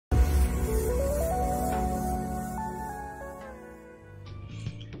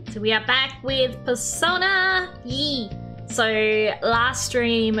So we are back with Persona. Yee. So last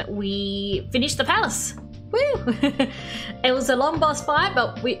stream we finished the palace. Woo! It was a long boss fight,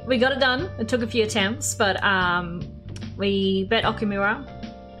 but we got it done. It took a few attempts, but we bet Okumura.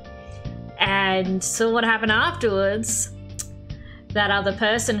 And so what happened afterwards, that other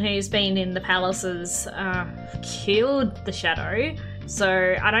person who's been in the palaces killed the shadow.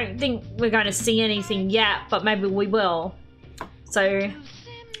 So I don't think we're going to see anything yet, but maybe we will. So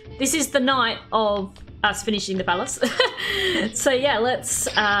this is the night of us finishing the palace. So yeah, let's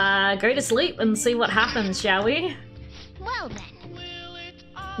go to sleep and see what happens, shall we? Well then.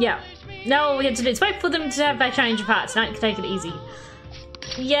 Yeah. No, all we have to do is wait for them to have their change of parts. No, take it easy.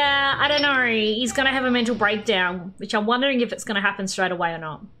 Yeah, I don't know. He's gonna have a mental breakdown, which I'm wondering if it's gonna happen straight away or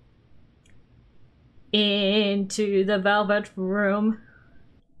not. Into the velvet room.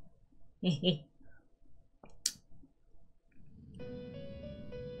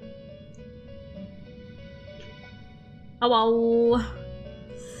 Hello. Huh.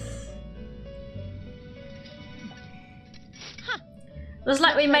 Looks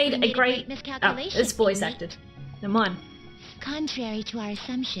like we made a great miscalculation. Oh, it's voice acted. Never mind. Contrary to our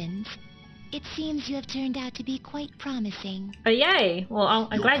assumptions, it seems you have turned out to be quite promising. Oh yay! Well,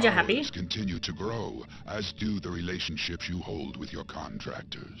 I'm glad you're happy. Continue to grow, as do the relationships you hold with your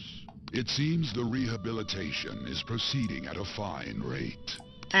contractors. It seems the rehabilitation is proceeding at a fine rate.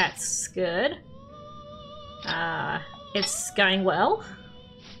 That's good. It's going well.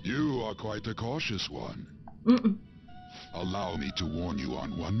 You are quite a cautious one. Allow me to warn you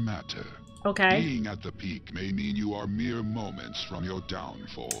on one matter. Okay. Being at the peak may mean you are mere moments from your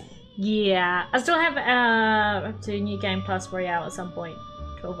downfall. Yeah, I still have up to New Game Plus Royale at some point.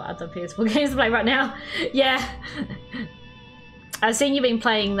 12 other PS4 games to play right now. Yeah. I've seen you've been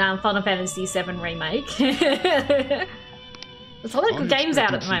playing Final Fantasy VII Remake. There's a lot of good games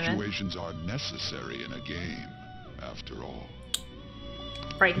out at the moment. Situations are necessary in a game, after all.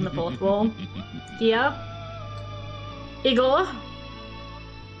 Breaking the fourth wall. Yeah. Igor?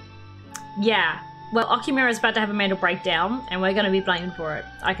 Yeah. Well, Okumura is about to have a mental breakdown, and we're going to be blamed for it.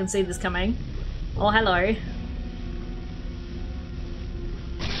 I can see this coming. Oh, hello.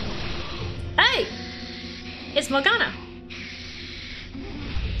 Hey! It's Morgana.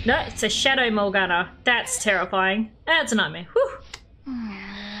 No, it's a shadow Morgana. That's terrifying. That's a nightmare. Whew.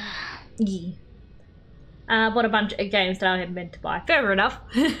 Yeah. Bought a bunch of games that I had meant to buy. Fair enough.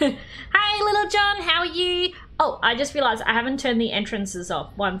 Hey, Little John, how are you? Oh, I just realised I haven't turned the entrances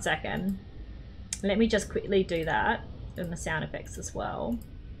off. 1 second. Let me just quickly do that. And the sound effects as well.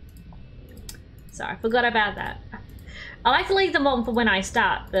 Sorry, I forgot about that. I like to leave them on for when I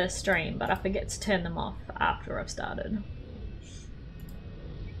start the stream, but I forget to turn them off after I've started.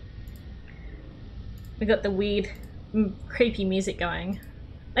 We got the weird, creepy music going.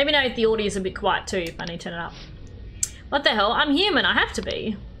 Let me know if the audio is a bit quiet too, if I need to turn it up. What the hell? I'm human, I have to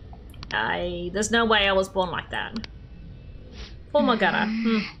be. There's no way I was born like that. Poor Morgana.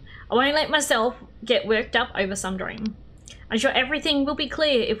 I won't let myself get worked up over some dream. I'm sure everything will be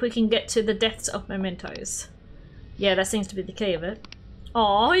clear if we can get to the depths of mementos. Yeah, that seems to be the key of it.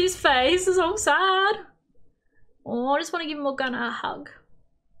 Oh, his face is all sad. Oh, I just want to give Morgana a hug.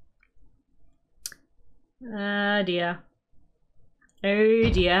 Oh dear. Oh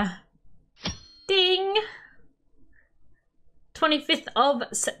dear. Ding! 25th of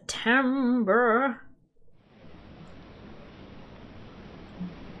September.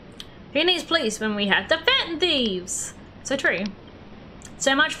 Who needs police when we have the Phantom Thieves? So true.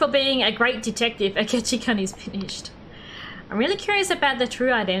 So much for being a great detective. Akechikun is finished. I'm really curious about their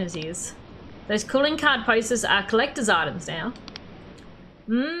true identities. Those calling card posters are collector's items now.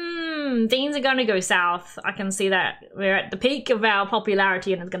 Things are gonna go south. I can see that. We're at the peak of our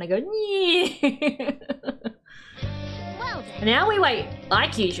popularity and it's gonna go yeah. Well then. Now we wait,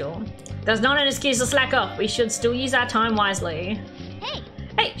 like usual. There's not an excuse to slack off. We should still use our time wisely. Hey!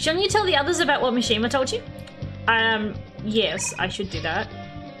 Hey, shouldn't you tell the others about what Mishima told you? Yes, I should do that.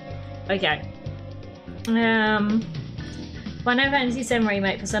 Okay. Final Fantasy VII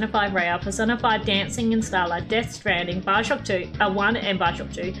Remake, Persona 5 Royale, Persona 5 Dancing in Starlight, Death Stranding, Bioshock 1 and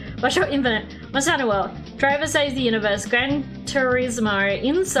Bioshock 2, Bioshock Infinite, Monster Hunter World, Trover Saves the Universe, Gran Turismo,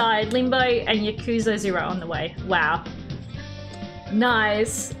 Inside, Limbo, and Yakuza 0 on the way. Wow.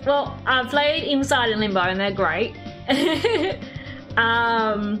 Nice. Well, I've played Inside and Limbo and they're great.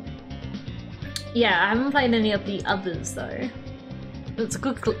 Yeah, I haven't played any of the others though. It's a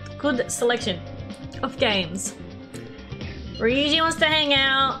good selection of games. Ryuji wants to hang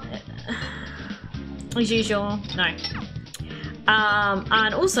out. As usual. No.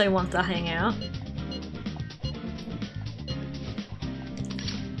 And also wants to hang out.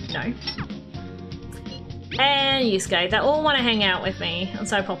 No. And Yusuke. They all want to hang out with me. I'm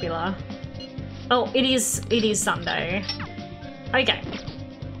so popular. Oh, it is Sunday. Okay.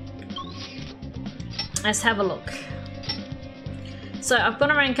 Let's have a look. So I've got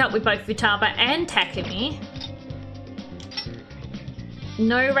to rank up with both Futaba and Takumi.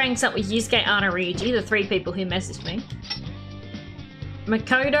 No ranks up with Yusuke, Ana, Ryuji, the 3 people who messaged me.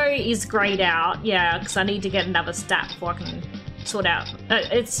 Makoto is grayed out, yeah, because I need to get another stat before I can sort out.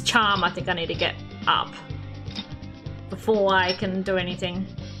 It's Charm I think I need to get up before I can do anything.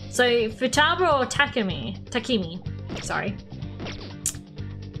 So Futaba or Takumi, sorry.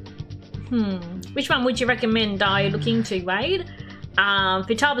 Which one would you recommend? Are you looking to Wade?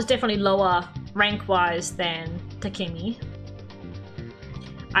 Futaba's definitely lower rank-wise than Takumi.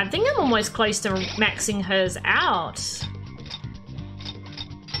 I think I'm almost close to maxing hers out.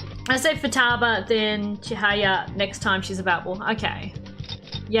 I said Futaba, then Chihaya next time she's available. Okay.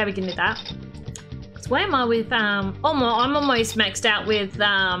 Yeah, we can do that. So where am I with, I'm almost maxed out with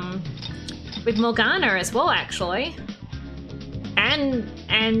Morgana as well, actually.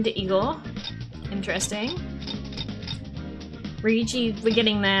 And Igor. Interesting. Ryuji, we're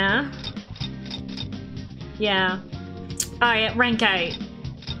getting there. Yeah. Oh yeah, rank 8.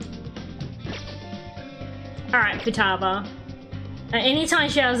 Alright, Futaba. Anytime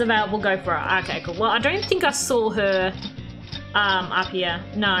she has available, go for it. Okay, cool. Well, I don't think I saw her up here.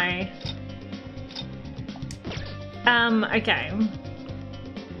 No. Okay.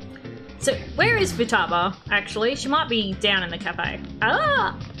 So, where is Futaba, actually? She might be down in the cafe.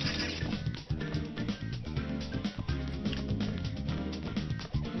 Ah!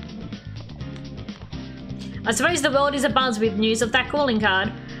 I suppose the world is abuzz with news of that calling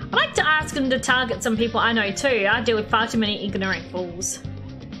card. I'd like to ask them to target some people I know too. I deal with far too many ignorant fools.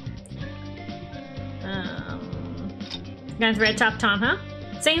 Going through a tough time, huh?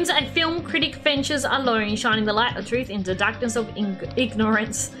 Seems a film critic ventures alone, shining the light of truth into the darkness of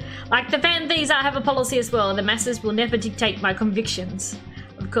ignorance. Like the fan thieves, I have a policy as well. The masses will never dictate my convictions.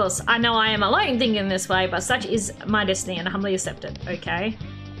 Of course, I know I am alone thinking this way, but such is my destiny and I humbly accept it. Okay.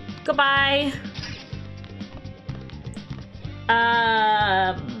 Goodbye.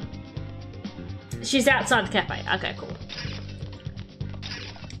 She's outside the cafe. Okay, cool.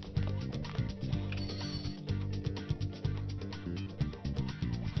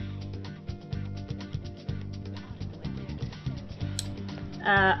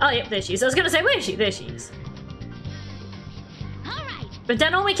 Oh, yep, there she is. I was gonna say, where is she? There she is. Alright. But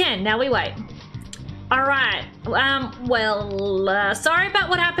done all we can. Now we wait. Alright. Sorry about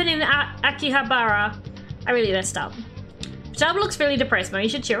what happened in Akihabara. I really messed up. Futaba looks really depressed, but you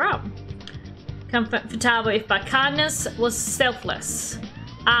should cheer up. Comfort Futaba if by kindness was selfless.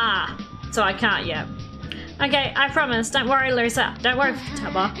 Ah, so I can't yet. Okay, I promise. Don't worry, Larissa. Don't worry,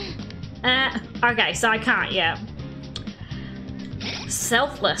 Futaba. Okay, so I can't yet.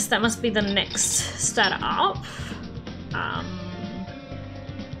 Selfless. That must be the next stat up.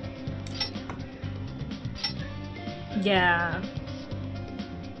 Yeah.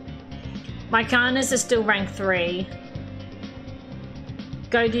 My kindness is still rank 3.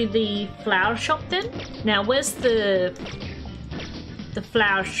 Go to the flower shop then. Now, where's the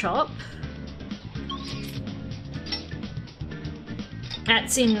flower shop?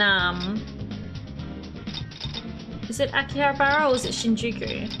 That's in is it Akihabara or is it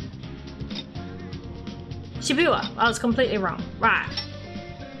Shinjuku? Shibuya. I was completely wrong. Right.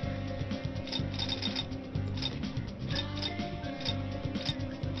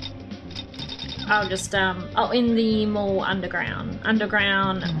 I'll just oh, in the mall underground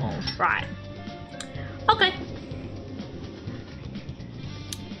and mall. Right. Okay.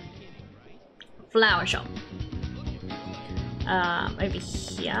 Flower shop. Over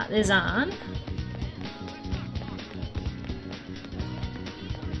here. There's Anne.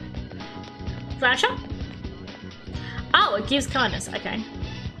 Flower shop? Oh, it gives kindness. Okay.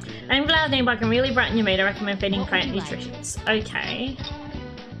 I'm glad I can really brighten your mood. I recommend feeding plant nutritions. Okay.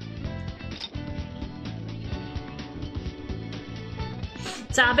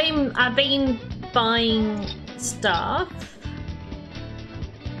 So I've been buying stuff.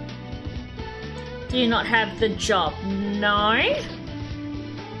 Do you not have the job? No.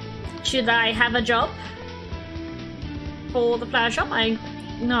 Should I have a job for the flower shop?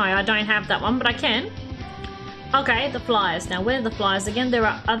 No, I don't have that one, but I can. Okay, the flyers. Now, where are the flyers again?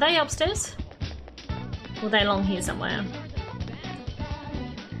 Are they upstairs? Or are they along here somewhere?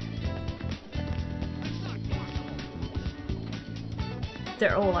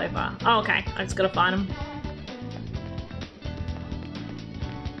 They're all over. Oh, okay. I just gotta find them.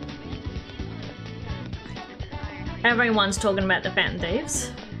 Everyone's talking about the Phantom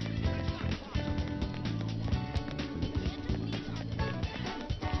Thieves.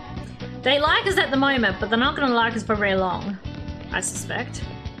 They like us at the moment, but they're not going to like us for very long, I suspect.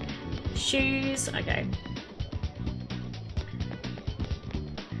 Shoes, okay.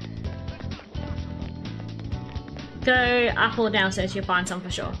 Go up or downstairs, you'll find some for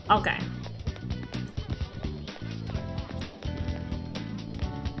sure. Okay.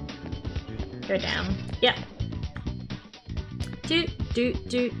 Go down. Yep. Do.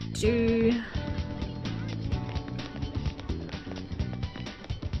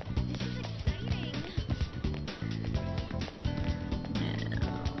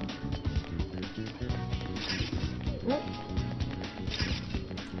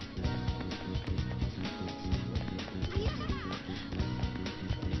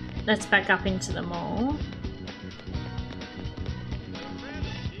 Let's back up into the mall.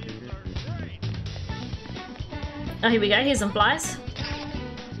 Oh, here we go. Here's some flies.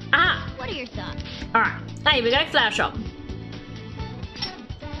 Ah! What are your thoughts? Alright. Here we go. Flower shop.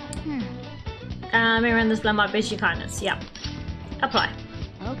 Mirror in this blend might boost your kindness. Yep. Apply.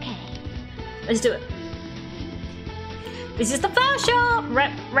 Okay. Let's do it. This is the flower shop!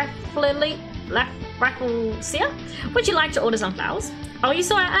 Rafflesia? Would you like to order some flowers? Oh, you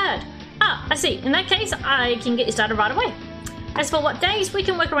saw our ad. Ah, I see. In that case, I can get you started right away. As for what days, we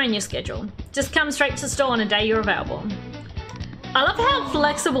can work around your schedule. Just come straight to the store on a day you're available. I love how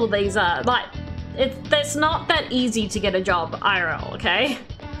flexible these are. Like, it's not that easy to get a job IRL, okay?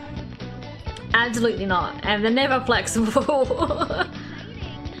 Absolutely not. And they're never flexible. To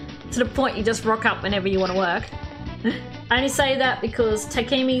the point you just rock up whenever you want to work. I only say that because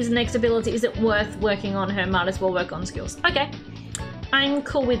Takemi's next ability isn't worth working on her, might as well work on skills. Okay. I'm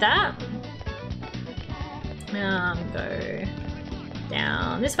cool with that. Go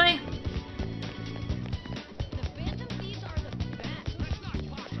down this way.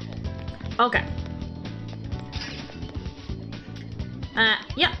 Okay.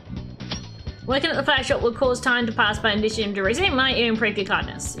 Yeah. Working at the flower shop will cause time to pass by in addition to receiving money and improve your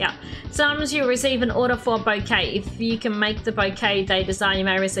kindness. Yeah. Sometimes you'll receive an order for a bouquet. If you can make the bouquet they design, you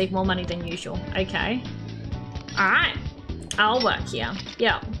may receive more money than usual. Okay. Alright. I'll work here.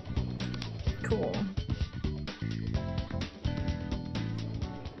 Yeah. Cool.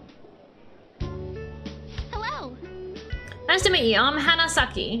 Hello. Nice to meet you. I'm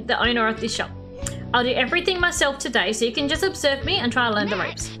Hanasaki, the owner of this shop. I'll do everything myself today, so you can just observe me and try to learn the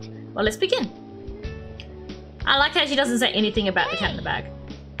ropes. Well, let's begin. I like how she doesn't say anything about the cat in the bag.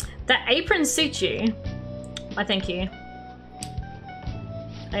 That apron suits you. Why, thank you.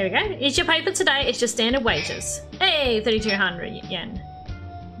 There we go. Here's your paper today. It's just standard wages. Hey, 3,200 yen.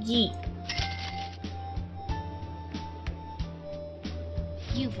 Yee.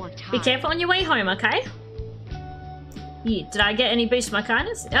 You've worked hard. Be careful on your way home, okay? Yeah. Did I get any boost to my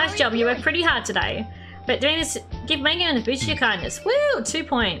kindness? Nice job. You worked pretty hard today. But doing this, give Megan a boost to your kindness. Woo! 2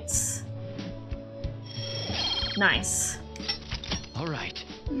 points. Nice. All right.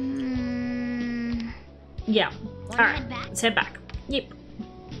 Yeah. Alright. Let's head back. Yep.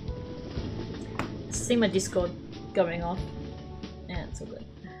 See my Discord going off. Yeah, it's all good.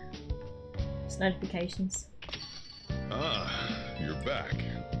 It's notifications. Ah, you're back.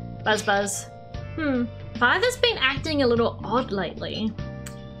 Buzz. Father's been acting a little odd lately.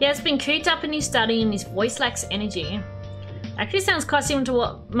 He has been cooped up in his study and his voice lacks energy. Actually sounds quite similar to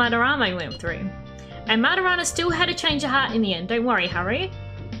what Madarame went through. And Madarana still had a change of heart in the end. Don't worry, Haru.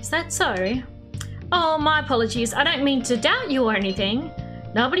 Is that so? Oh, my apologies. I don't mean to doubt you or anything.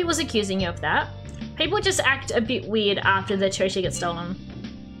 Nobody was accusing you of that. People just act a bit weird after their treasure gets stolen.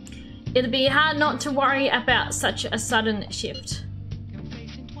 It'd be hard not to worry about such a sudden shift.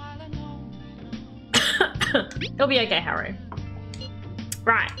 It'll be okay, Haru.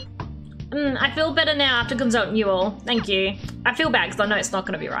 Right. I feel better now after consulting you all. Thank you. I feel bad because I know it's not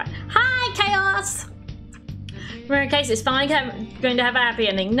going to be right. Hi, Chaos! Remember, case it's finally going to have a happy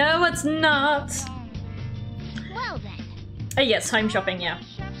ending. No, it's not. Well then. Oh yes, home shopping, yeah.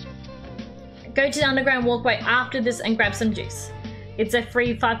 Go to the underground walkway after this and grab some juice. It's a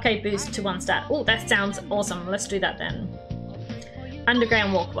free 5k boost to 1 stat. Oh, that sounds awesome. Let's do that then.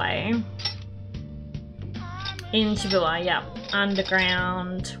 Underground walkway. In Shibuya, yeah.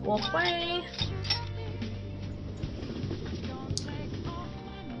 Underground walkway.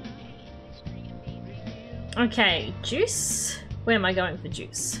 Okay, juice. Where am I going for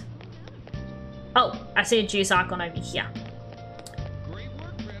juice? Oh, I see a juice icon over here.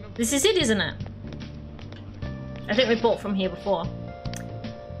 This is it, isn't it? I think we bought from here before.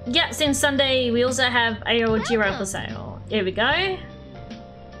 Yeah, since Sunday we also have Aojiro for sale. Here we go.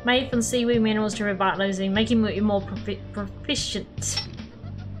 Made from seaweed minerals to revitalizing, making you more proficient.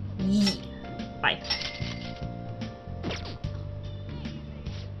 Yeah. Bye.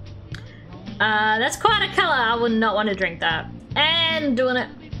 That's quite a colour. I would not want to drink that. And doing it.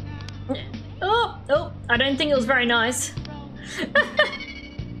 Oh, I don't think it was very nice.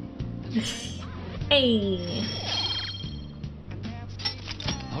 Hey.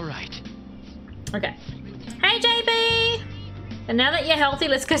 All right. Okay. Hey, JB! And now that you're healthy,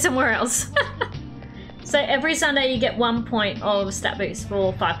 let's go somewhere else. So every Sunday you get 1 point of stat boost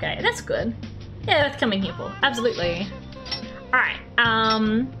for 5k. That's good. Yeah, that's coming here for. Absolutely. Alright,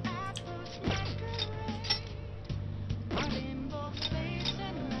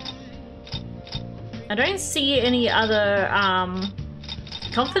 I don't see any other,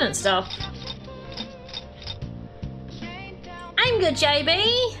 confident stuff. I'm good,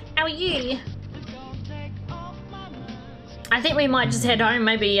 JB. How are you? I think we might just head home,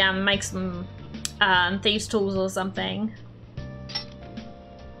 maybe, make some, thieves' tools or something.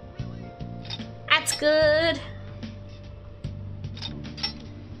 That's good.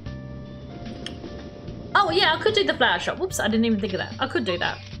 Oh yeah, I could do the flower shop. Whoops, I didn't even think of that. I could do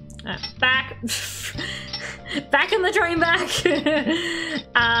that. Back. Back in the train back.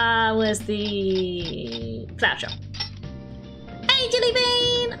 Where's the flower shop? Hey, Jelly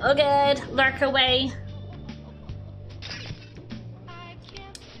Bean! Oh good, lurk away.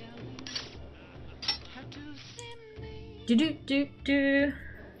 Do.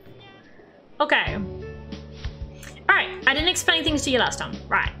 Okay. Alright, I didn't explain things to you last time.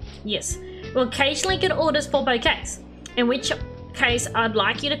 Right, yes. We'll occasionally get orders for bouquets, in which case I'd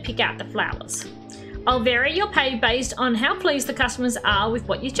like you to pick out the flowers. I'll vary your pay based on how pleased the customers are with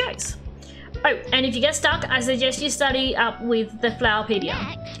what you chose. Oh, and if you get stuck, I suggest you study up with the Flowerpedia.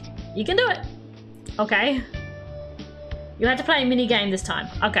 You can do it. Okay. You had to play a mini game this time.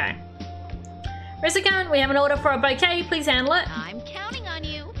 Okay. Resican, we have an order for a bouquet. Please handle it. I'm counting on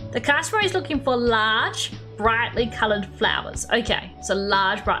you. The customer is looking for large, brightly coloured flowers. Okay, so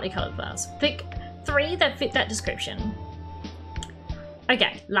large, brightly coloured flowers. Pick 3 that fit that description.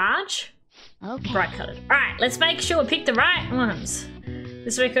 Okay, large, bright coloured. Alright, let's make sure we pick the right ones.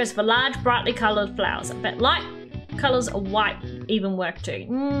 This request for large, brightly coloured flowers. I bet light colours or white even work too.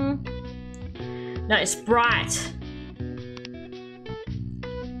 No, it's bright.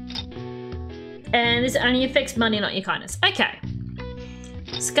 And this only affects money, not your kindness. Okay.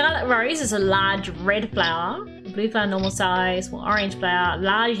 Scarlet Rose is a large red flower. Blue flower, normal size. Small orange flower.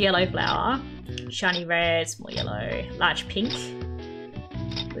 Large yellow flower. Shiny red, small yellow. Large pink.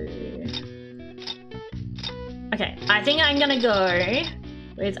 Blue. Okay, I think I'm gonna go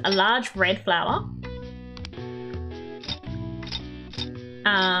with a large red flower.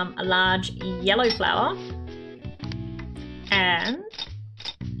 A large yellow flower. And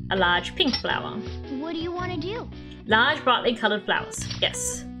a large pink flower. What do you want to do? Large, brightly coloured flowers.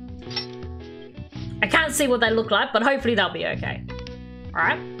 Yes. I can't see what they look like, but hopefully they'll be okay.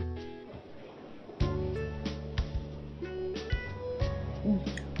 Alright.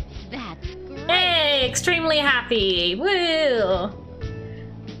 That's great. Hey, extremely happy. Woo!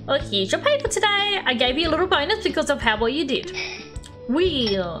 Well, here's your paper today. I gave you a little bonus because of how well you did.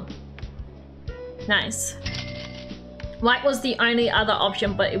 Wheel. Nice. White was the only other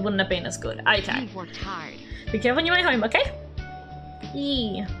option, but it wouldn't have been as good. Okay. You've worked hard. Be careful on your way home, okay?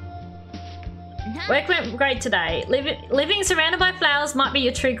 Yeah. Work went great today. Living surrounded by flowers might be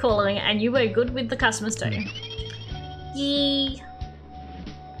your true calling, and you were good with the customers too. Yee.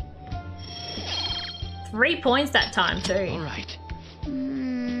 3 points that time too. All right.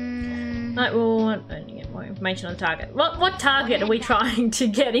 Like, we'll only get more information on the target. What target are we trying to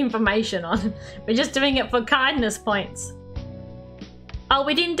get information on? We're just doing it for kindness points. Oh,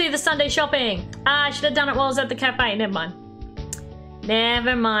 we didn't do the Sunday shopping. Ah, I should have done it while I was at the cafe. Never mind.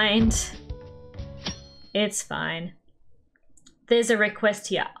 Never mind. It's fine. There's a request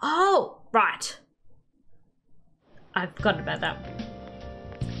here. Oh, right. I forgot about that.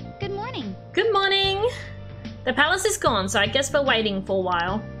 Good morning. Good morning. The palace is gone, so I guess we're waiting for a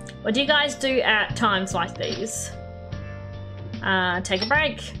while. What do you guys do at times like these? Take a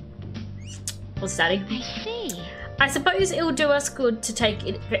break. Or study. I see. I suppose it'll do us good to take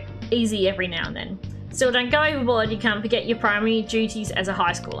it easy every now and then. Still, don't go overboard. You can't forget your primary duties as a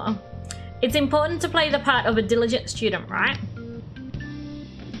high schooler. It's important to play the part of a diligent student, right?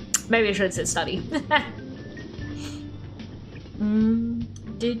 Maybe I should have said study.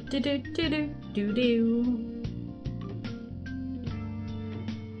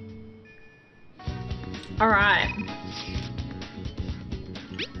 Alright.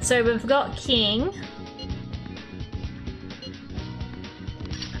 So we've got King.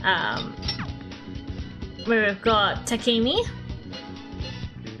 We've got Takimi.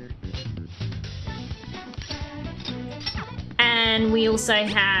 And we also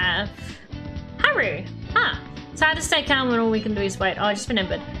have Haru! Huh. It's hard to stay calm when all we can do is wait. Oh, I just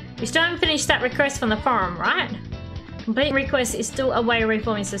remembered. We still haven't finished that request from the forum, right? Completing request is still a way of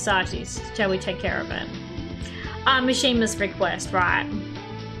reforming societies. Shall we take care of it? Mishima's request, right.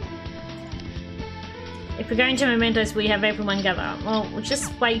 If we're going to Mementos, we have everyone gather. Well, we'll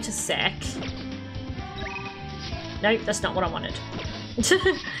just wait a sec. Nope, that's not what I wanted.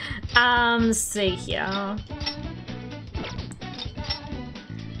 Let's see here.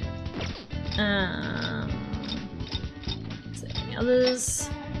 So any others?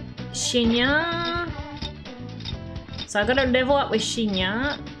 Shinya. So I've got to level up with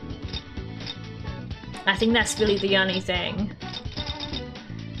Shinya. I think that's really the only thing.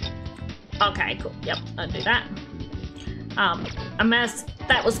 Okay, cool. Yep, I'll do that.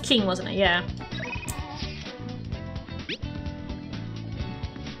 That was King, wasn't it? Yeah.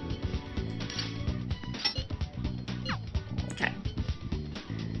 Okay.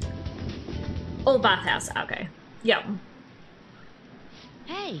 All bathhouse. Okay. Yep.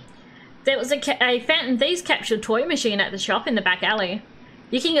 Hey. There was a Phantom Thieves captured toy machine at the shop in the back alley.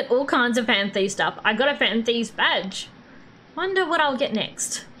 You can get all kinds of Phantom Thieves stuff. I got a Phantom Thieves badge. Wonder what I'll get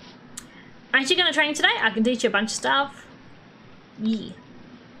next. Aren't you gonna train today? I can teach you a bunch of stuff. Yeah.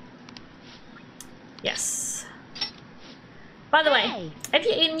 Yes. By the way, have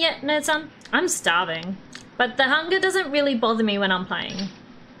you eaten yet, Nerd-san? I'm starving. But the hunger doesn't really bother me when I'm playing.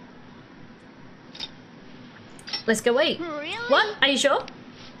 Let's go eat. Really? What? Are you sure?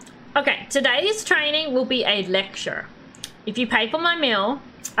 Okay, today's training will be a lecture. If you pay for my meal,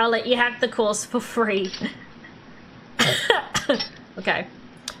 I'll let you have the course for free. Okay.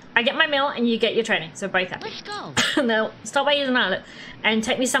 I get my meal and you get your training, so both happy. Let's go. No, stop eating it and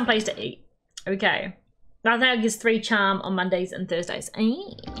take me someplace to eat. Okay. Rather gives 3 charm on Mondays and Thursdays.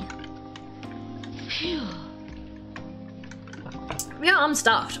 Phew. Yeah, I'm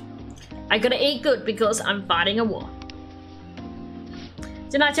stuffed. I gotta eat good because I'm fighting a war.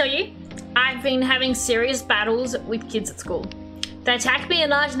 Didn't I tell you? I've been having serious battles with kids at school. They attack me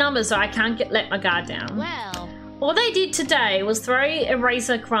in large numbers, so I can't let my guard down. Well. All they did today was throw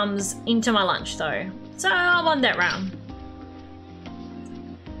eraser crumbs into my lunch, though. So I won that round.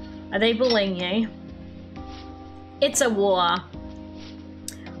 Are they bullying you? It's a war.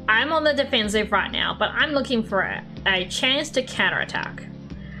 I'm on the defensive right now, but I'm looking for a chance to counterattack.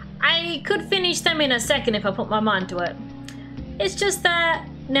 I could finish them in a second if I put my mind to it. It's just that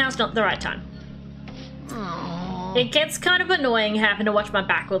now's not the right time. Aww. It gets kind of annoying having to watch my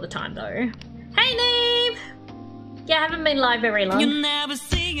back all the time, though. Hey, Neve! Yeah, I haven't been live very long. I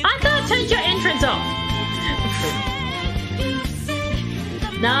thought I turned your entrance off.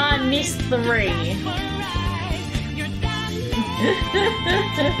 Nah, I missed 3.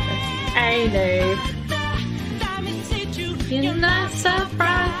 Hey, Neve. You're not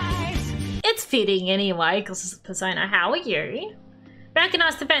surprised. It's fitting anyway, because it's Persona. How are you? Back and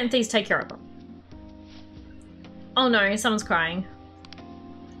ask the Phantom Thieves take care of them. Oh no, someone's crying.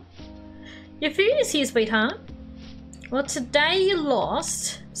 Your food is here, sweetheart. Well, today you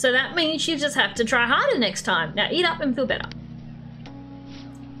lost, so that means you just have to try harder next time. Now eat up and feel better.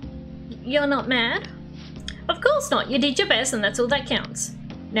 You're not mad? Of course not. You did your best and that's all that counts.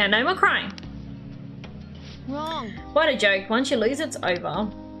 Now no more crying. Wrong. What a joke. Once you lose, it's over.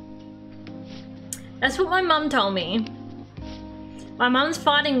 That's what my mum told me. My mum's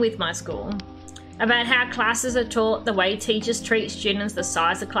fighting with my school about how classes are taught, the way teachers treat students, the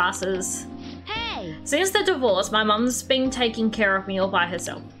size of classes. Hey. Since the divorce, my mum's been taking care of me all by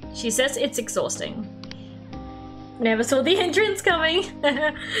herself. She says it's exhausting. Never saw the entrance coming.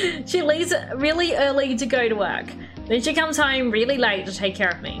 She leaves really early to go to work. Then she comes home really late to take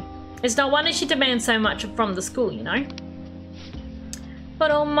care of me. It's no wonder she demands so much from the school, you know?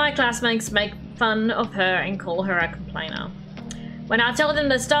 But all my classmates make fun of her and call her a complainer. When I tell them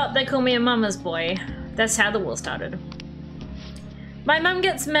to stop, they call me a mama's boy. That's how the war started. My mum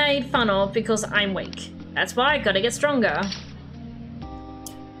gets made fun of because I'm weak. That's why I gotta get stronger.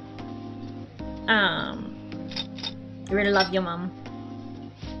 You really love your mum.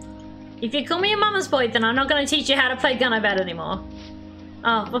 If you call me a mama's boy, then I'm not gonna teach you how to play Gunnabat anymore.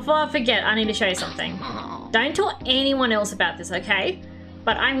 Oh, before I forget, I need to show you something. Don't tell anyone else about this, okay?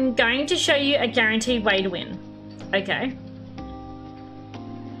 But I'm going to show you a guaranteed way to win. Okay?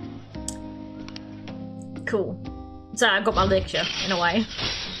 Cool. So I got my lecture, in a way.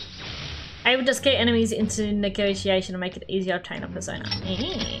 Able to scare enemies into negotiation and make it easier to obtain a persona.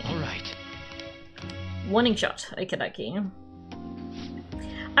 Alright. Warning shot. Okie dokie.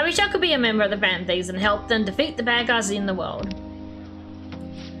 I wish I could be a member of the Phantom Thieves and help them defeat the bad guys in the world.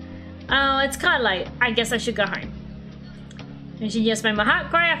 Oh, it's kind of late. I guess I should go home. And she just made my heart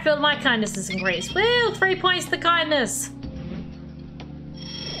grow. I feel my kindness has increased. Woo! 3 points to kindness.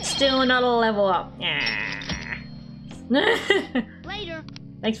 Still not a level up. Yeah. Later.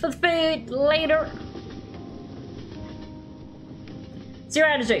 Thanks for the food. Later. 0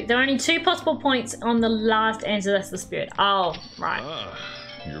 out of 2. There are only 2 possible points on the last answer. That's the spirit. Oh, right. Ah,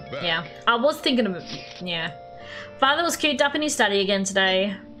 you're back. Yeah. I was thinking of it. Yeah. Father was cooped up in his study again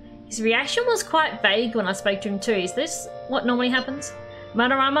today. His reaction was quite vague when I spoke to him too. Is this what normally happens?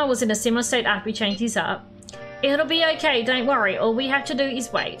 Manorama was in a similar state after we changed his up. It'll be okay, don't worry. All we have to do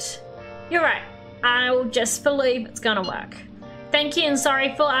is wait. You're right. I'll just believe it's gonna work. Thank you and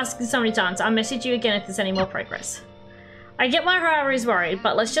sorry for asking so many times. I'll message you again if there's any more progress. I get why Harara is worried,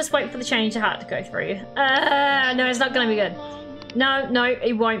 but let's just wait for the change of heart to go through. No, it's not gonna be good. No,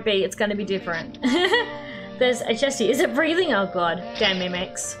 it won't be. It's gonna be different. There's a chest here. Is it breathing? Oh god. Damn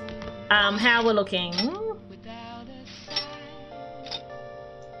mimics. How we're looking.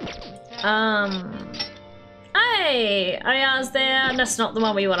 Hey! Aya's there. That's not the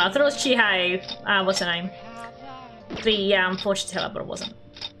one we want. I thought it was Chihei. What's her name? The fortune teller, but it wasn't.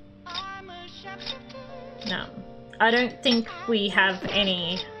 No. I don't think we have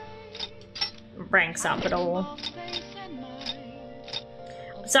any ranks up at all.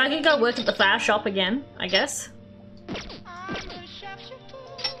 So I can go work at the flower shop again, I guess.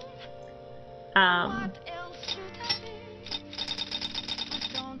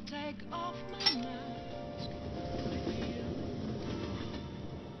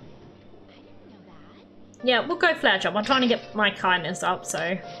 Yeah, we'll go flower shop. I'm trying to get my kindness up,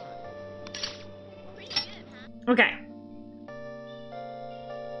 so... Okay.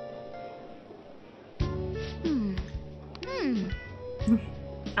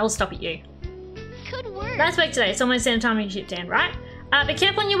 I'll stop at you. Good work. Last week today, it's almost time to ship down, right? Be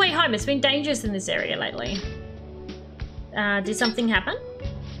careful on your way home. It's been dangerous in this area lately. Did something happen?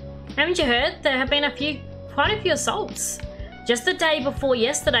 Haven't you heard? There have been quite a few assaults. Just the day before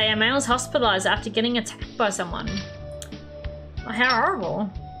yesterday, a man was hospitalized after getting attacked by someone. Oh, how horrible.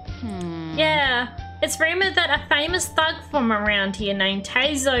 Yeah, it's rumored that a famous thug from around here named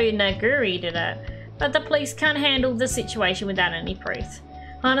Teizo Naguri did it, but the police can't handle the situation without any proof.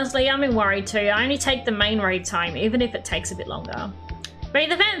 Honestly, I'm worried too. I only take the main roads home, even if it takes a bit longer.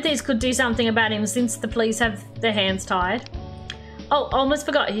 Maybe the Fancies could do something about him since the police have their hands tied. Oh, almost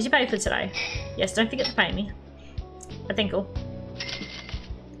forgot. Here's your pay for today. Yes, don't forget to pay me. I think cool.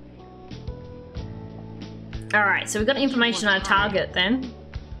 Alright, so we've got information on our target then.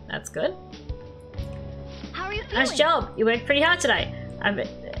 That's good. How are you feeling? Nice job. You worked pretty hard today.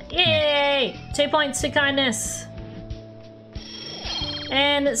 Yay! 2 points to kindness.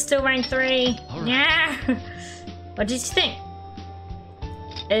 And it's still rank 3. Right. Yeah. What did you think?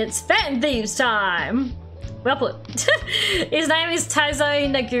 It's Fat and Thieves time. Well put. His name is Teizo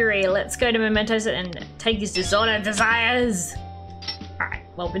Naguri. Let's go to Mementos and take his disordered desires. Alright,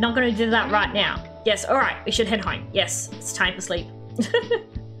 well, we're not going to do that right now. Yes, alright, we should head home. Yes, it's time for sleep.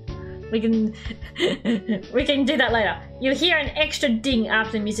 we can do that later. You'll hear an extra ding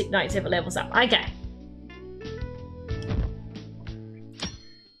after the music notes if it levels up. Okay.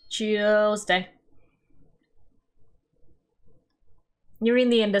 Tuesday. You're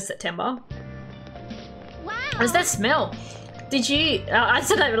in the end of September. Wow. What's that smell? Did you... I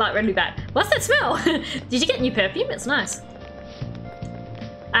said that like really bad. What's that smell? Did you get new perfume? It's nice.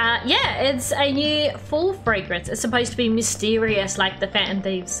 Yeah, it's a new full fragrance. It's supposed to be mysterious like the Phantom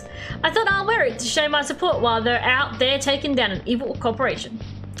Thieves. I thought I'll wear it to show my support while they're out there taking down an evil corporation.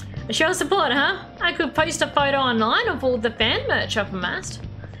 A show of support, huh? I could post a photo online of all the fan merch I've amassed.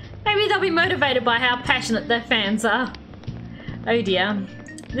 Maybe they'll be motivated by how passionate their fans are. Oh dear.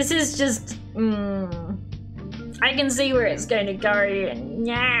 This is just... I can see where it's going to go.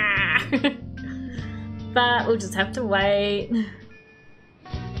 Yeah. But we'll just have to wait.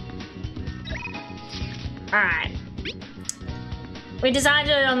 Alright. We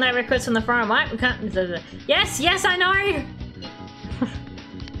decided on that request from the forum, right? We can't... Yes, I know!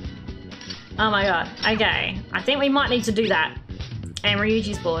 Oh my god. Okay. I think we might need to do that. And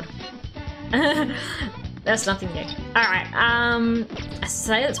Ryuji's bored. That's nothing new. Alright, I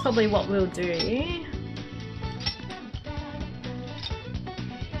say that's probably what we'll do.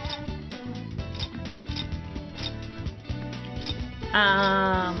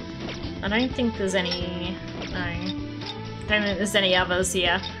 I don't think there's any... No. I don't think there's any others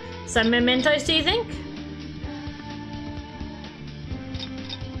here. So mementos, do you think?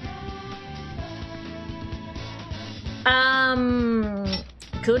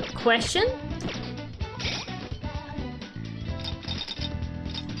 Good question.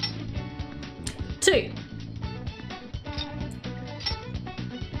 Two.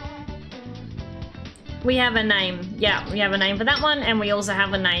 We have a name. Yeah, we have a name for that one, and we also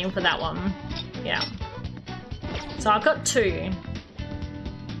have a name for that one. Yeah. So I've got 2.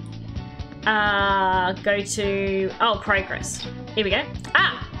 Go to... Oh, progress. Here we go.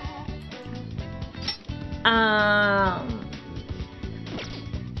 Ah!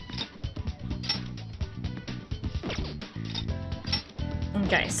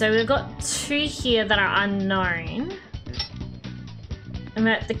 Okay, so we've got 2 here that are unknown. And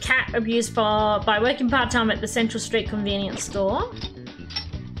that the cat abused by working part-time at the Central Street convenience store.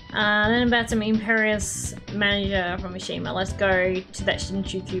 Then about some imperious manager from Mishima. Let's go to that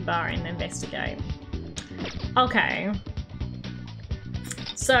Shinjuku bar and investigate. Okay.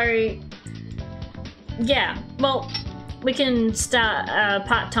 So, yeah. Well, we can start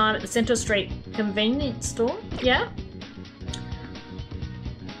part-time at the Central Street convenience store. Yeah?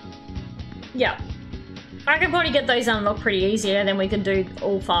 Yeah. I can probably get those unlocked pretty easy, and then we can do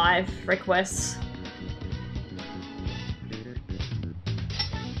all 5 requests.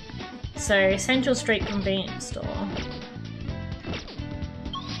 So, Central Street convenience store.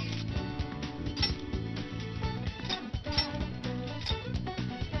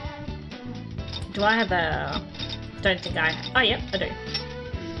 Do I have a... Don't think I... Oh, yep, I do.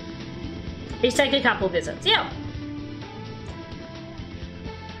 Please take a couple visits. Yeah.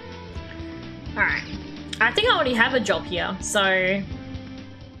 Alright. I think I already have a job here, so...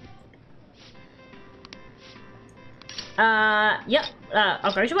 Yep.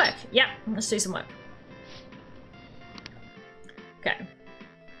 I'll go to work. Yep, let's do some work. Okay.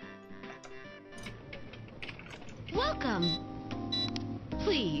 Welcome.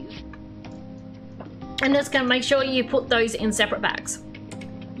 Please. I'm just gonna make sure you put those in separate bags.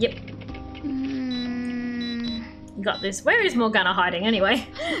 Yep. You got this. Where is Morgana hiding anyway?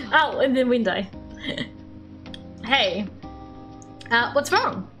 Oh, in the window. Hey. What's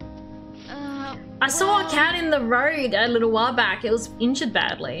wrong? I saw a cat in the road a little while back. It was injured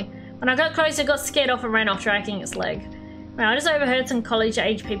badly. When I got close, it got scared off and ran off, dragging its leg. Well, I just overheard some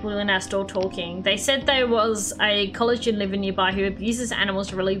college-age people in our store talking. They said there was a college student living nearby who abuses animals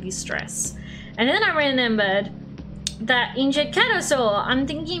to relieve his stress. And then I remembered that injured cat I saw. I'm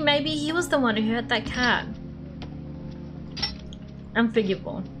thinking maybe he was the one who hurt that cat.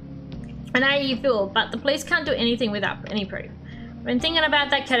 Unforgivable. I know how you feel, but the police can't do anything without any proof. I've been thinking about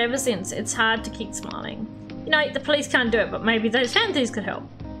that cat ever since. It's hard to keep smiling. You know, the police can't do it, but maybe those fancies could help.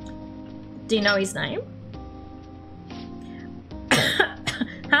 Do you know his name?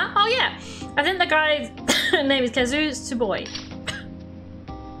 Huh? Oh yeah. I think the guy's name is Kazu Tsuboi.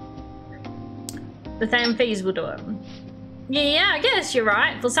 The fan thieves will do it. Yeah, I guess you're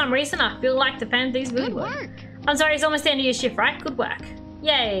right. For some reason, I feel like the fan thieves will work. I'm sorry, it's almost the end of your shift, right? Good work.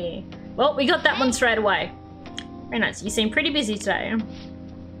 Yay. Well, we got that one straight away. Very nice. You seem pretty busy today.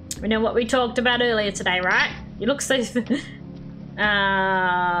 We know what we talked about earlier today, right? You look so...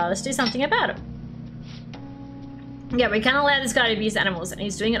 let's do something about it. Yeah, we can't allow this guy to abuse animals, and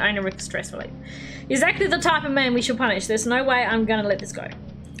he's doing it only with stress relief. He's exactly the type of man we should punish. There's no way I'm gonna let this go.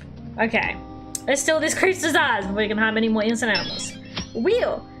 Okay. Let's steal this creature's desires before we can harm any more innocent animals.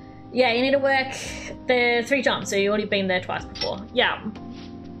 Wheel! Yeah, you need to work there 3 times, so you've already been there twice before. Yeah.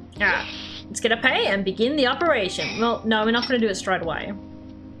 Alright. Let's get a pay and begin the operation. Well, no, we're not going to do it straight away.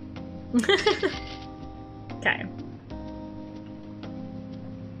 Okay.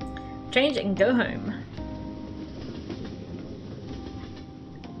 Change and go home.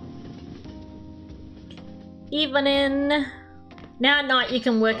 Evening. Now at night you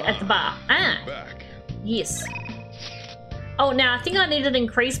can work at the bar. Ah. Yes. Oh, now I think I needed to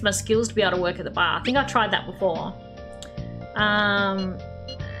increase my skills to be able to work at the bar. I think I tried that before.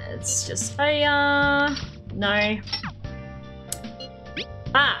 It's just no.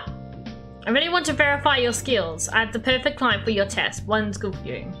 Ah, I really want to verify your skills. I have the perfect client for your test. One's good for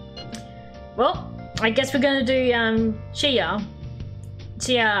you. Well, I guess we're gonna do Chia,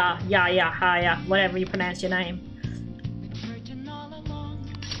 whatever you pronounce your name.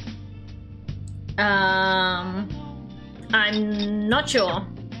 I'm not sure.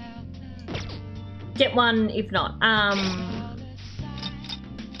 Get one if not.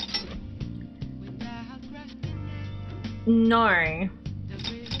 No.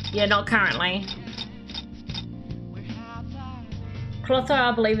 Yeah, not currently. Clotho,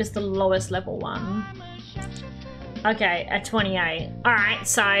 I believe, is the lowest level one. Okay, at 28. Alright,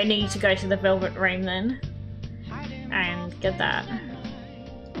 so I need to go to the Velvet Room then. And get that.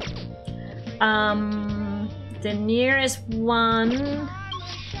 The nearest one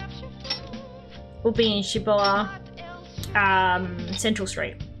will be in Shibuya, Central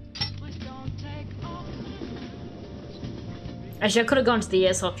Street. Actually, I could have gone to the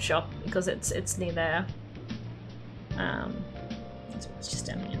airsoft shop because it's near there. It's just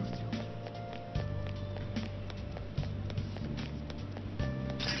down here.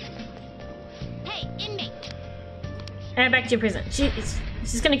 Hey, inmate! And back to your prison.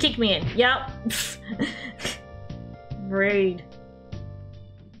 She's gonna kick me in. Yep. Rude.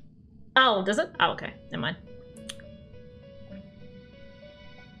 Oh, does it? Oh, okay. Never mind.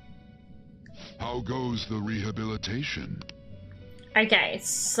 How goes the rehabilitation? Okay,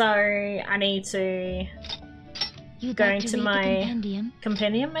 so I need to You'd go like to into read my the compendium?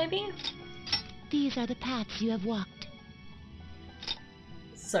 compendium, maybe? These are the paths you have walked.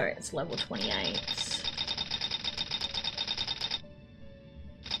 So it's level 28.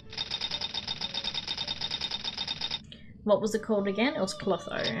 What was it called again? It was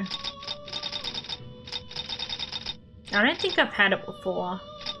Clotho. I don't think I've had it before.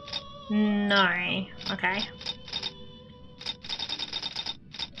 No. Okay.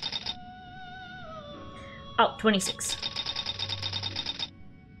 Oh, 26.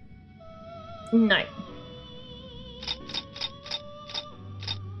 No.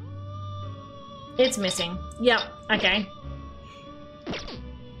 It's missing. Yep, okay.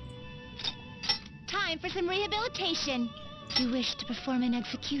 Time for some rehabilitation. You wish to perform an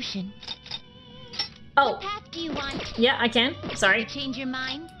execution. Oh, What path do you want? yeah, I can. Sorry. Change your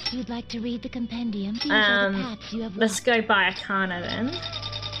mind? You'd like to read the compendium? These are the paths you have Let's walked. go by Arcana then.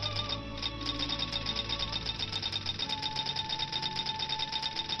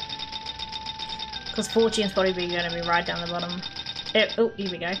 Because Fortune's probably going to be right down the bottom. Oh,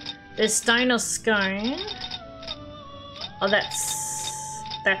 here we go. There's Stone or Scone. Oh,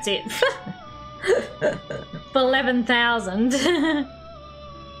 that's it. For 11,000.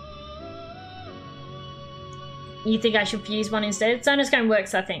 You think I should fuse one instead? Stone or Scone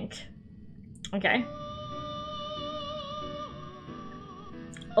works, I think. Okay.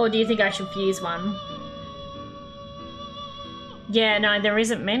 Or do you think I should fuse one? Yeah, no, there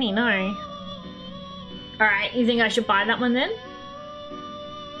isn't many, no. Alright, you think I should buy that one then?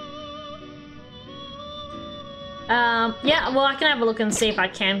 Yeah, well I can have a look and see if I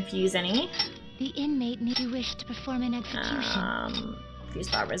can fuse any. The inmate needs you wish to perform an execution. Fuse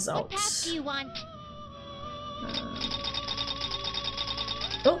by What path results. do you want?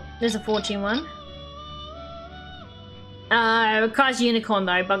 Oh, there's a Fortune one. It requires Unicorn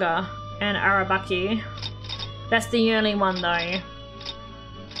though, bugger. And Arabaku. That's the only one though.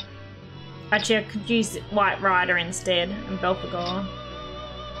 Actually, I could use White Rider instead and Belphegor.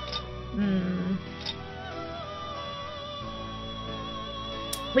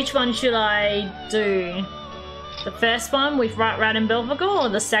 Which one should I do? The first one with White Rider and Belphegor, or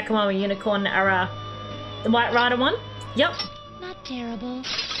the second one with Unicorn and Ara? The White Rider one? Yep. Not terrible,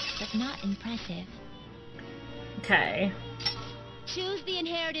 but not impressive. Okay. Choose the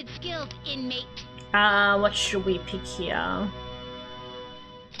inherited skills, inmate. What should we pick here?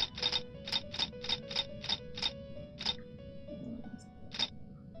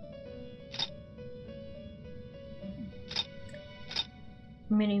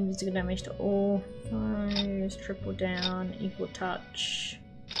 Mini physical damage to all foes, triple down, equal touch.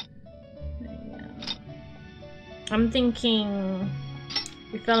 Yeah. I'm thinking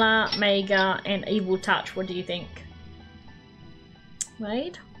Fella, Mega, and Evil Touch. What do you think?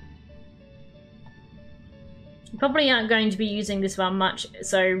 Wade? Probably aren't going to be using this one much,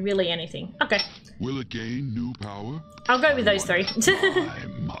 so really anything. Okay. Will it gain new power? I'll go with those three.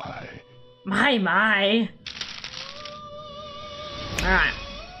 My. Alright.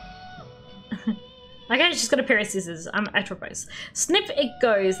 Okay, she's got a pair of scissors. I'm Atropos. Snip it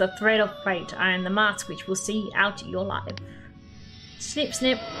goes, the thread of fate. I am the mask which will see out your life. Snip,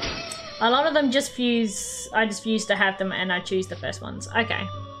 snip. A lot of them just fuse. I just fuse to have them and I choose the first ones. Okay.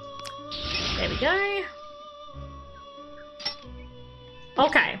 There we go.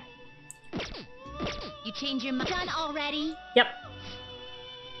 Okay. You change your mind. Done already? Yep.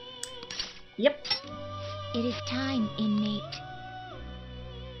 Yep. It is time, inmate.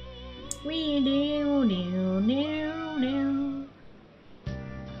 We do.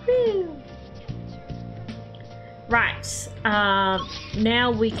 Woo. Right.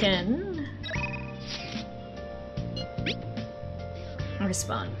 Now we can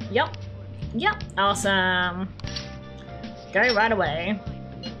respond. Yep. Awesome. Go right away.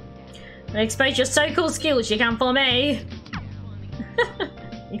 Expose your so-called skills. You can't fool me.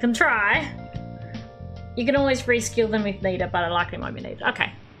 You can try. You can always reskill them if needed, but it likely might be needed.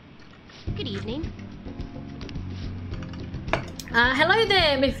 Okay. Good evening. Hello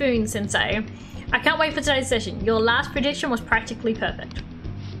there, Mifune Sensei. I can't wait for today's session. Your last prediction was practically perfect.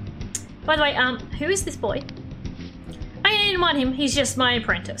 By the way, who is this boy? I didn't mind him. He's just my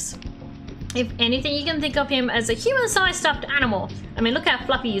apprentice. If anything, you can think of him as a human-sized stuffed animal. I mean, look how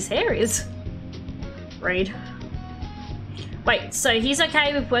fluffy his hair is. Read. Wait, so he's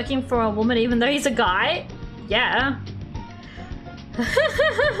okay with working for a woman even though he's a guy? Yeah.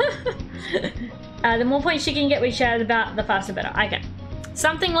 The more points she can get we shouted about, the faster better. Okay.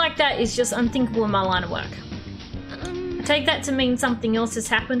 Something like that is just unthinkable in my line of work. I take that to mean something else has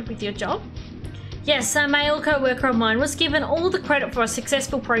happened with your job? Yes, a male co-worker of mine was given all the credit for a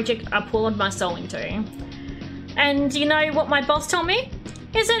successful project I poured my soul into. And you know what my boss told me?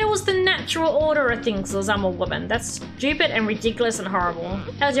 Is that it was the natural order of things as I'm a woman. That's stupid and ridiculous and horrible.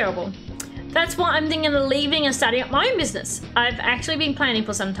 How terrible. That's why I'm thinking of leaving and starting up my own business. I've actually been planning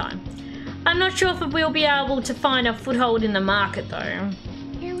for some time. I'm not sure if we'll be able to find a foothold in the market though.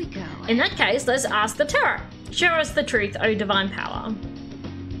 Here we go. In that case, let's ask the tarot. Show us the truth, O divine power.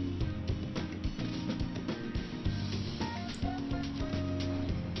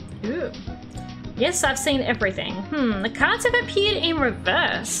 Ooh. Yes, I've seen everything. The cards have appeared in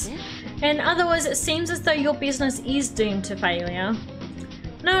reverse. In other words, it seems as though your business is doomed to failure.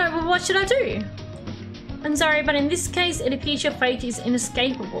 No, well, what should I do? I'm sorry, but in this case, it appears your fate is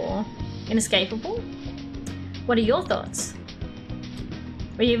inescapable. Inescapable? What are your thoughts?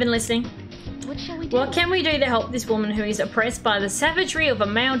 Are you even listening? What shall we do? What can we do to help this woman who is oppressed by the savagery of a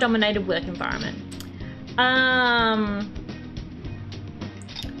male-dominated work environment?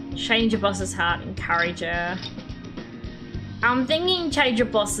 Change your boss's heart, encourage her. I'm thinking change your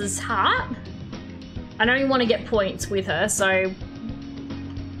boss's heart. I don't even want to get points with her, so...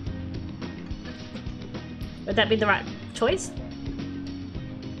 Would that be the right choice?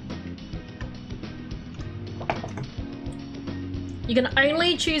 You can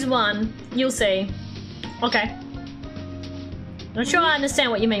only choose one. You'll see. Okay. Not sure I understand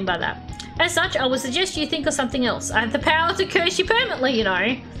what you mean by that. As such, I would suggest you think of something else. I have the power to curse you permanently, you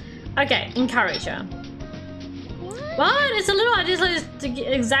know. Okay, encourage her. What? It's a little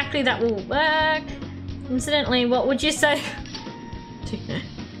idea exactly that will work. Incidentally, what would you say?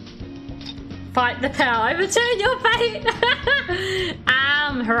 Fight the power, overturn your fate.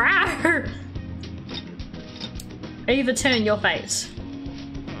 Hurrah. Overturn your fate.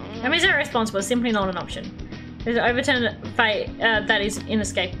 I mean, is that responsible? Simply not an option. There's overturn fate that is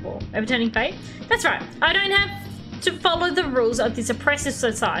inescapable. Overturning fate? That's right. I don't have to follow the rules of this oppressive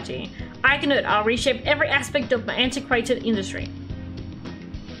society. I can do it. I'll reshape every aspect of my antiquated industry.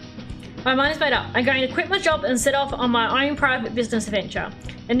 My mind is made up. I'm going to quit my job and set off on my own private business adventure.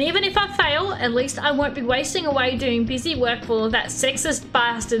 And even if I fail, at least I won't be wasting away doing busy work for that sexist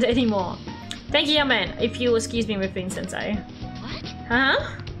bastard anymore. Thank you, young man. If you'll excuse me with being sensei. What?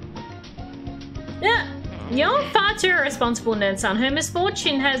 Huh? Yeah. You're far too irresponsible, Ned-san. Her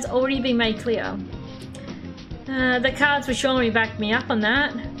misfortune has already been made clear. The cards will surely back me up on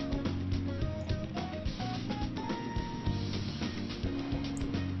that.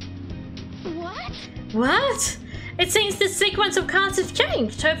 What? What? It seems the sequence of cards has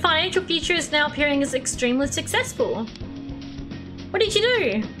changed. Her financial future is now appearing as extremely successful. What did you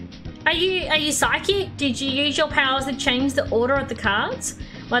do? Are you psychic? Did you use your powers to change the order of the cards?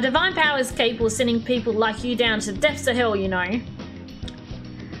 My divine power is capable of sending people like you down to the depths of hell, you know.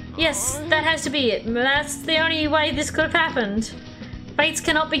 Yes, that has to be it. That's the only way this could have happened. Fates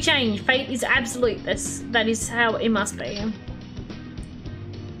cannot be changed. Fate is absolute. That is how it must be.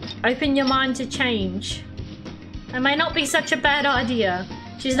 Open your mind to change. It may not be such a bad idea.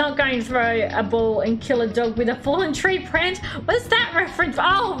 She's not going to throw a ball and kill a dog with a fallen tree branch. What's that reference?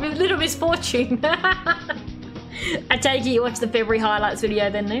 Oh, Little Misfortune. I take it you watched the February highlights video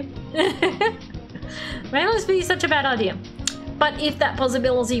then, no? May not be such a bad idea. But if that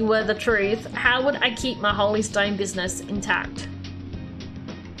possibility were the truth, how would I keep my Holy Stone business intact?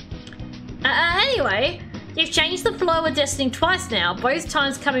 Anyway, you've changed the flow of destiny twice now, both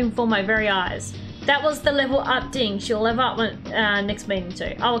times coming before my very eyes. That was the level up ding. She'll level up when, next meeting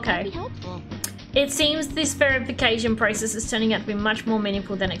too. Oh, okay. That'd be helpful. It seems this verification process is turning out to be much more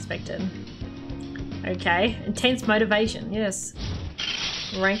meaningful than expected. Okay. Intense motivation, yes.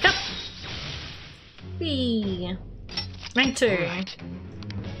 Rank up. Whee. Rank 2. Right.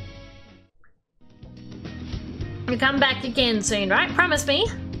 You'll come back again soon, right? Promise me.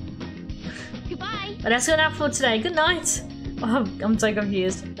 Goodbye. But that's enough for today. Good night. Oh, I'm so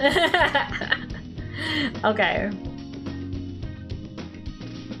confused. Okay.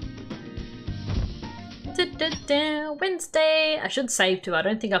 Wednesday. I should save too. I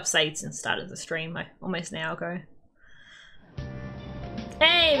don't think I've saved since started the stream almost an hour ago.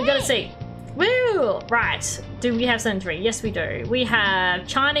 Hey, we got a seat. Woo! Right. Do we have sundry? Yes, we do. We have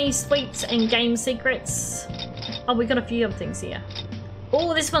Chinese sweets and game secrets. Oh, we got a few other things here.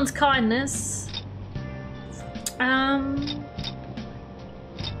 Oh, this one's kindness.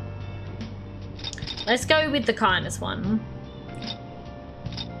 Let's go with the kindness one.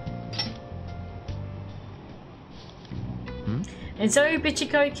 And so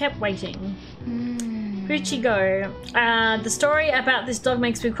Bichiko kept waiting. Bichiko, the story about this dog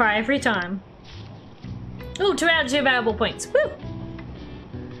makes me cry every time. Oh, 2 out of 2 valuable points. Woo!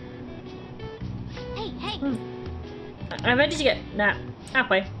 Hey. Where did you get? Nah,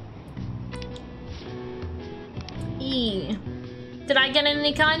 halfway. E. Did I get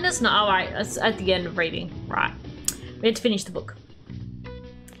any kindness? No, alright, that's at the end of reading. Right. We had to finish the book.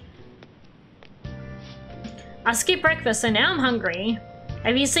 I skipped breakfast, so now I'm hungry.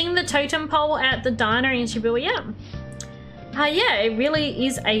 Have you seen the totem pole at the diner in Shibuya? Yeah, it really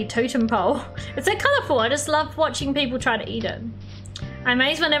is a totem pole. It's so colourful, I just love watching people try to eat it. I'm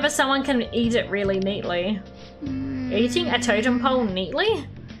amazed whenever someone can eat it really neatly. Eating a totem pole neatly?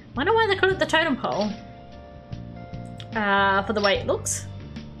 Wonder why they call it the totem pole. For the way it looks.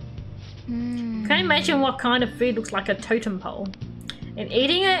 Can I imagine what kind of food looks like a totem pole? And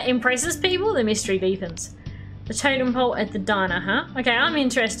eating it impresses people? The mystery deepens. The totem pole at the diner, huh? Okay, I'm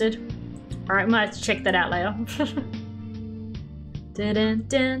interested. Alright, might have to check that out later. Dun dun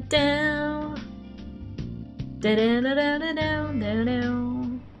dun. Dun dun dun dun dun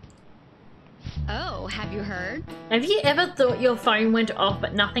dun. Oh, have you heard? Have you ever thought your phone went off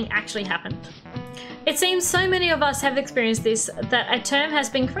but nothing actually happened? It seems so many of us have experienced this that a term has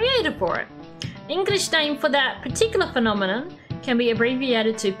been created for it. English name for that particular phenomenon can be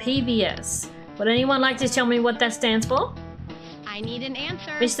abbreviated to PVS. Would anyone like to tell me what that stands for? I need an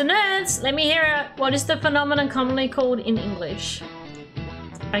answer. Mr. Nerds, let me hear it. What is the phenomenon commonly called in English?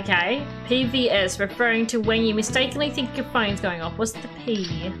 Okay, PVS, referring to when you mistakenly think your phone's going off. What's the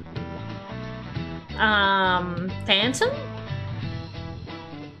P? Phantom?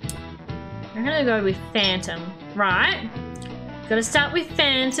 I'm gonna go with phantom, right? Gotta start with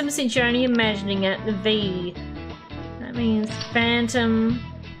phantom since you're only imagining it. The V. That means phantom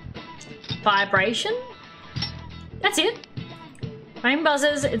vibration? That's it. Phone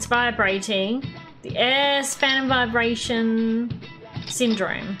buzzes, it's vibrating. The S, phantom vibration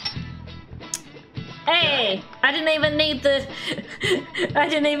syndrome. Hey! I didn't even need the I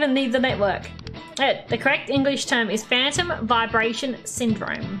didn't even need the network. The correct English term is phantom vibration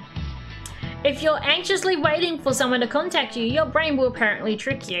syndrome. If you're anxiously waiting for someone to contact you, your brain will apparently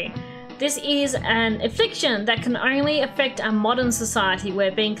trick you. This is an affliction that can only affect a modern society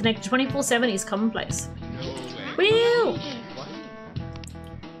where being connected 24/7 is commonplace. Woo!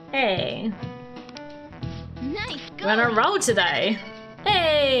 Hey. Nice We're on a going. roll today.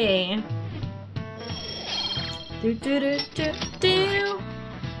 Hey! Do do do do do.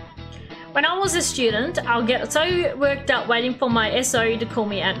 When I was a student, I'll get so worked up waiting for my SO to call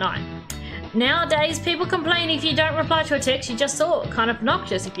me at night. Nowadays, people complain if you don't reply to a text you just saw. Kind of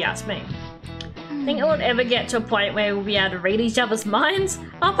obnoxious if you ask me. Think it would ever get to a point where we'll be able to read each other's minds?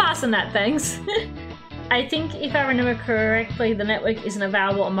 I'll pass on that, thanks. I think if I remember correctly, the network isn't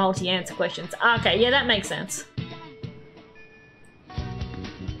available on multi-answer questions. Okay, yeah, that makes sense.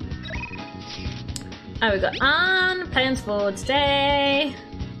 Oh, we got plans for today.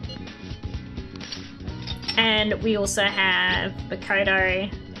 And we also have Bakoto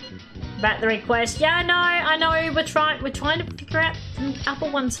about the request. Yeah, I know. We're trying to figure out the upper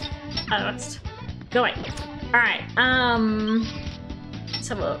ones first. Go away. Alright, let's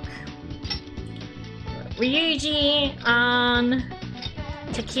have a look. Ryuji,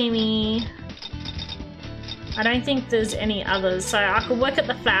 Takumi. I don't think there's any others, so I could work at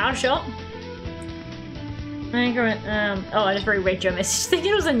the flower shop. I just reread your message.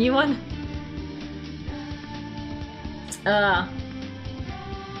 Thinking it was a new one.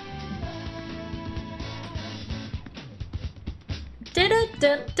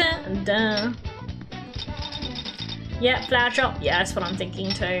 Yeah, flower shop. Yeah, that's what I'm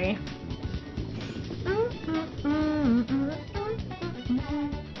thinking too.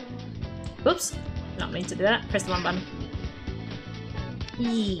 Whoops. Not meant to do that. Press the wrong button.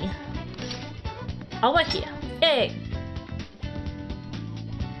 Yeah. I'll work here. Yay.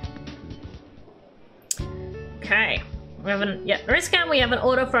 Okay. We have Riska, we have an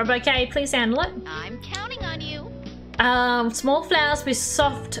order for a bouquet. Please handle it. I'm counting on you. Small flowers with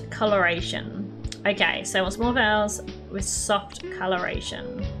soft coloration. Okay, so small flowers with soft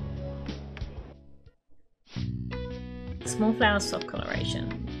coloration. Small flowers, soft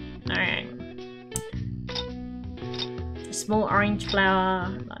coloration. Alright. Small orange flower.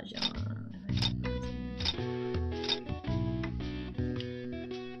 Large yellow.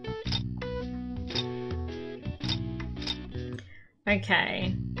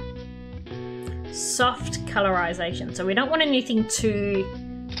 Okay. Soft colorization. So we don't want anything too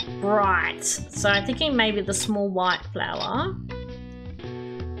bright. So I'm thinking maybe the small white flower.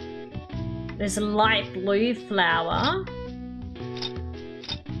 There's a light blue flower.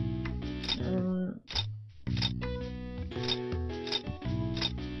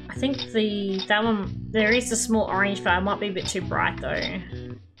 I think that one, there is a small orange flower. Might be a bit too bright though.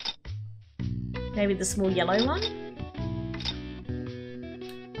 Maybe the small yellow one.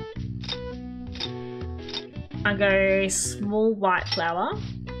 I'll go small white flower.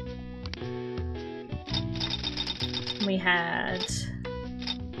 We had,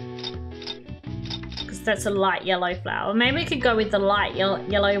 because that's a light yellow flower. Maybe we could go with the light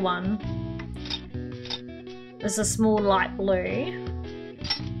yellow one. There's a small light blue.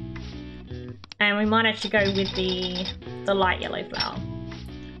 And we might actually go with the light yellow flower.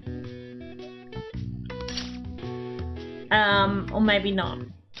 Or maybe not.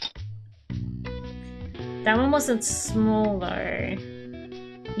 That one wasn't small though.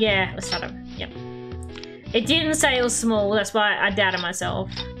 Yeah, let's try to, yep. It didn't say it was small, that's why I doubted myself.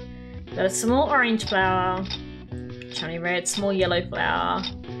 Got a small orange flower, shiny red, small yellow flower,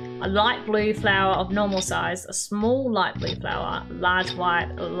 a light blue flower of normal size, a small light blue flower, a large white,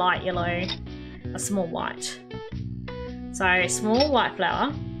 a light yellow, a small white. So small white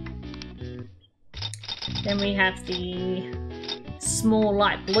flower. Then we have the small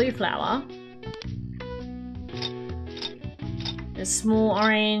light blue flower. A small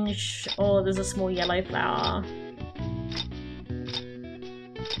orange, or there's a small yellow flower.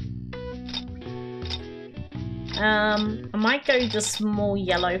 I might go the small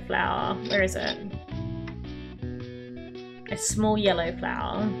yellow flower. Where is it? A small yellow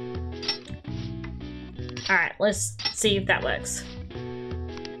flower. Alright, let's see if that works.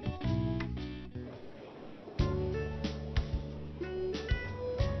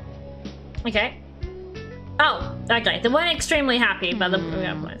 Okay. Oh, okay. They weren't extremely happy, but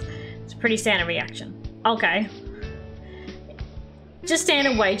it's a pretty standard reaction. Okay. Just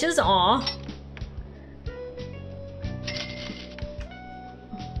standard wages? Aw.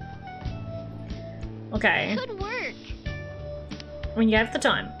 Okay. Good work. When you have the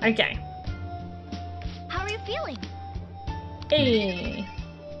time. Okay. How are you feeling? Hey.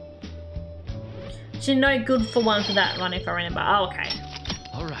 She's no good for one for that one if I remember. Oh, okay.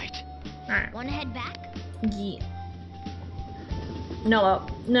 Alright. Alright. Wanna head back? Yeah. No,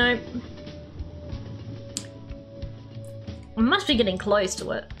 no. I must be getting close to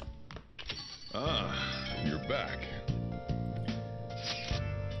it. Ah, you're back.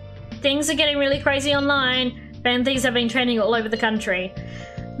 Things are getting really crazy online. Fan thieves have been trending all over the country.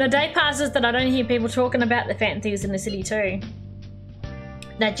 No day passes that I don't hear people talking about the fan thieves in the city too.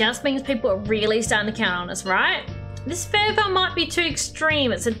 That just means people are really starting to count on us, right? This favor might be too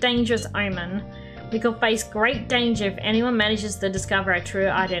extreme. It's a dangerous omen. We could face great danger if anyone manages to discover our true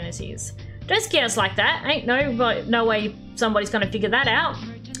identities. Don't scare us like that. Ain't no way somebody's gonna figure that out.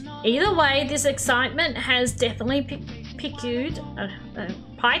 Either way, this excitement has definitely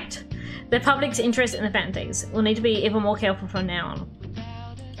piked the public's interest in the fan thieves. We'll need to be even more careful from now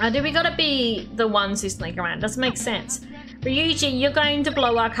on. Do we gotta be the ones who sneak around? Doesn't make sense. Ryuji, you're going to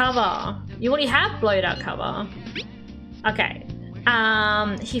blow our cover. You already have blown our cover. Okay.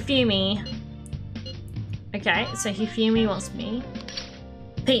 Hifumi. Okay, so Hifumi wants me.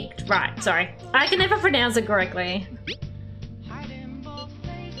 Peaked, right, sorry. I can never pronounce it correctly.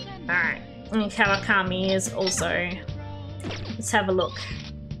 Alright, and Kawakami is also... Let's have a look.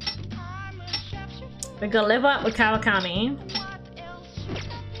 We've got to level up with Kawakami.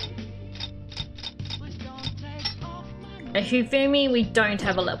 At Hifumi, we don't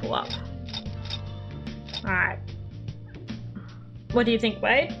have a level up. Alright. What do you think,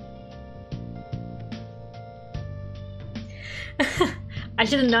 Wade? I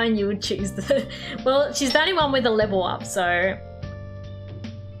should have known you would choose the... Well, she's the only one with a level up, so...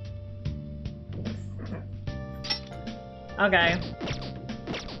 Okay.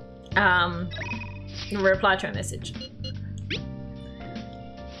 Reply to a message.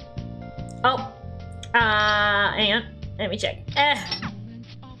 Oh. Hang on. Let me check.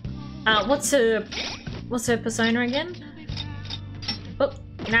 What's her persona again? Oh,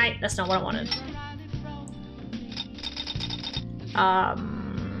 no, that's not what I wanted.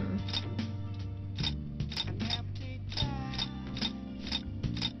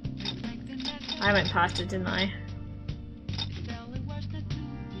 I went past it, didn't I?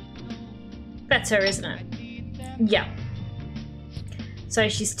 That's her, isn't it? Yeah. So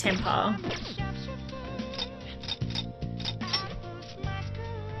she's temper.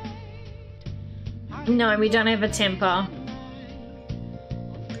 No, we don't have a temper.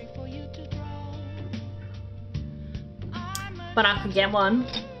 but I could get one.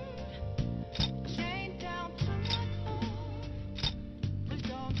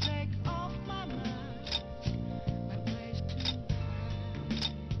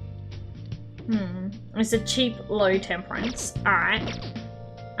 It's a cheap, low temperance. Alright.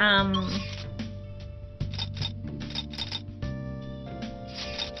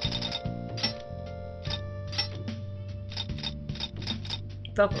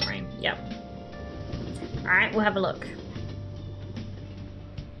 Velvet ring, yep. Alright, we'll have a look.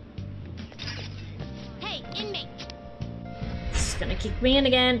 Hey, inmate! It's gonna kick me in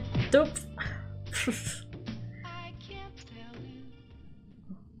again. Doop.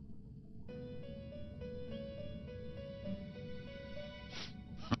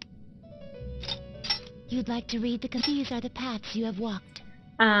 You'd like to read these are the paths you have walked.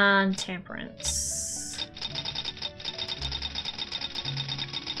 Temperance.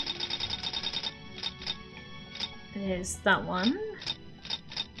 There's that one.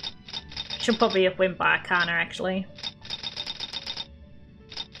 Should probably have went by Arcana actually.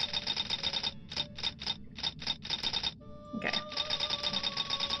 Okay.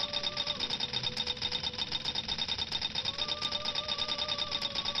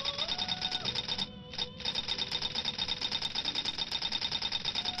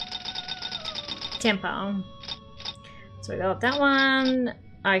 Tempo. So we got that one.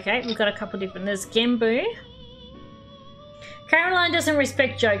 Okay, we've got a couple different. There's Gembu. Caroline doesn't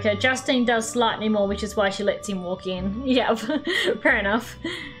respect Joker. Justine does slightly more, which is why she lets him walk in. Yeah, fair enough.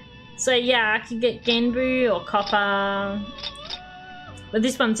 So yeah, I could get Genbu or Copper. But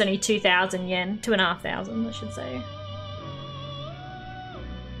this one's only 2,000 yen. 2,500, I should say.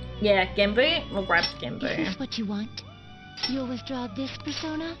 Yeah, Genbu. We'll grab Genbu. Is this what you want? You'll withdraw this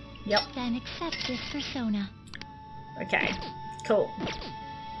persona? Yep. Then accept this persona. Okay, cool.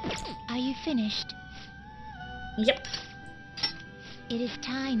 Are you finished? Yep. It is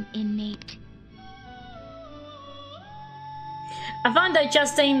time, inmate. I find that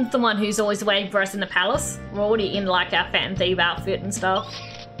Justine's the one who's always waiting for us in the palace. We're already in like our Phantom Thief outfit and stuff.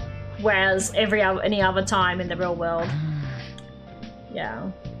 Whereas any other time in the real world. Yeah.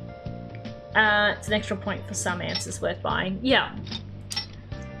 It's an extra point for some answers worth buying. Yeah.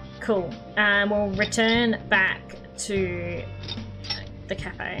 Cool. We'll return back to the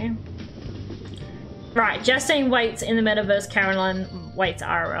cafe. Right, Justine waits in the metaverse, Caroline waits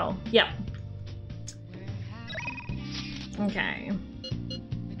RL. Yep. Okay.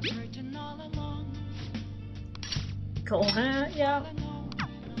 Call her, yeah.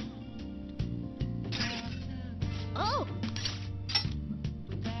 Oh!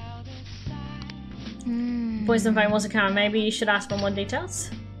 Poison phone wasn't coming. Maybe you should ask for more details.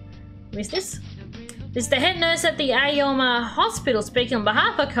 Who is this? This is the head nurse at the Ayoma Hospital speaking on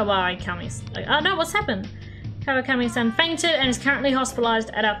behalf of Kawakami's. Oh no, what's happened? Kawakami-san fainted and is currently hospitalized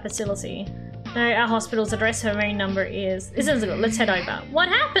at our facility. No, our hospital's address, her main number is... This is good, let's head over. What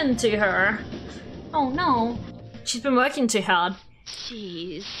happened to her? Oh no. She's been working too hard.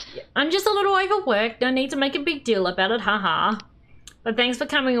 Jeez. I'm just a little overworked, no need to make a big deal about it, haha. But thanks for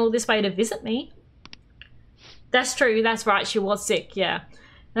coming all this way to visit me. That's true, that's right, she was sick, yeah.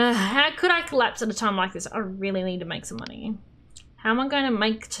 How could I collapse at a time like this? I really need to make some money. How am I going to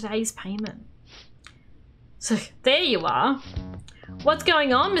make today's payment? So, there you are. What's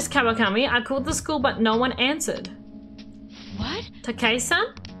going on, Miss Kawakami? I called the school, but no one answered. What?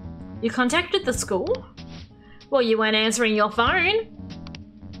 Takei-san? You contacted the school? Well, you weren't answering your phone.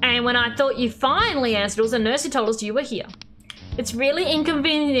 And when I thought you finally answered, it was a nurse who told us you were here. It's really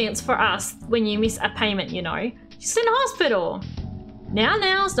inconvenient for us when you miss a payment, you know. She's in hospital. Now,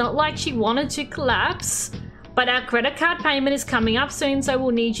 it's not like she wanted to collapse, but our credit card payment is coming up soon, so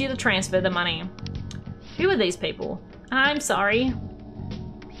we'll need you to transfer the money. Who are these people? I'm sorry.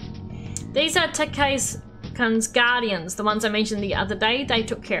 These are Takei-kun's guardians, the ones I mentioned the other day. They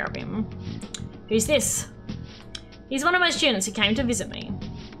took care of him. Who's this? He's one of my students who came to visit me.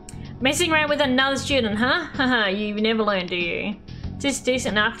 Messing around with another student, huh? Haha, you never learn, do you? Just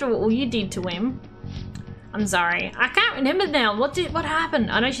decent after all you did to him. I'm sorry. I can't remember now. What happened?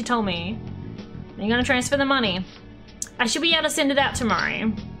 I know she told me. Are you gonna transfer the money? I should be able to send it out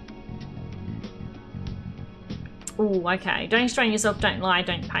tomorrow. Ooh, okay. Don't strain yourself, don't lie,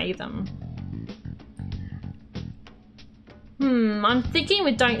 don't pay them. I'm thinking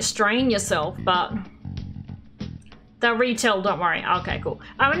with don't strain yourself, but they'll retell, don't worry. Okay, cool.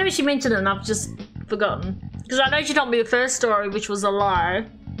 I remember she mentioned it and I've just forgotten. Because I know she told me the first story, which was a lie.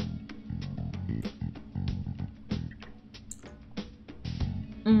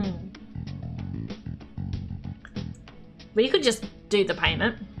 But you could just do the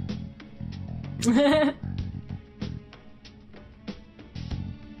payment.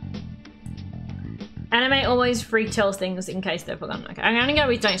 Anime always retells things in case they're forgotten. Okay, I'm gonna go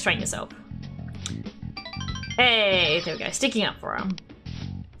with don't strain yourself. Hey, there we go. Sticking up for her.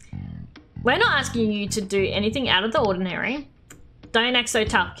 We're not asking you to do anything out of the ordinary. Don't act so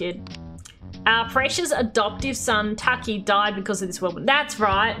tough, kid. Our precious adoptive son, Taki, died because of this world. That's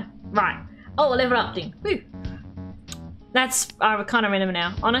right. Right. Oh, level up thing. Woo. That's... I kind of remember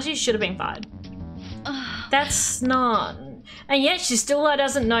now. Honestly, should have been fired. That's not... And yet she still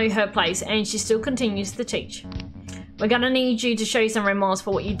doesn't know her place and she still continues to teach. We're gonna need you to show some remorse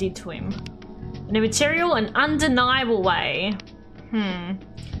for what you did to him. In a material and undeniable way.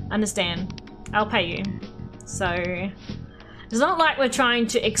 Understand. I'll pay you. So... It's not like we're trying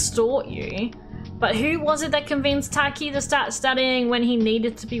to extort you, but who was it that convinced Taki to start studying when he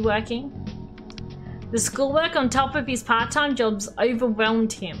needed to be working? The schoolwork on top of his part-time jobs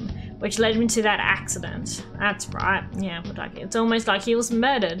overwhelmed him, which led him to that accident. That's right, yeah, poor Taki. It's almost like he was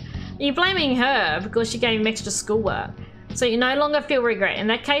murdered. You're blaming her because she gave him extra schoolwork, so you no longer feel regret. In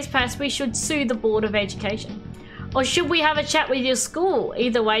that case, perhaps we should sue the Board of Education. Or should we have a chat with your school?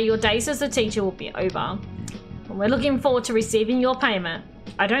 Either way, your days as a teacher will be over. We're looking forward to receiving your payment.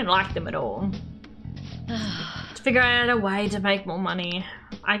 I don't like them at all. To figure out a way to make more money.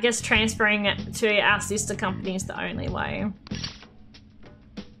 I guess transferring it to our sister company is the only way.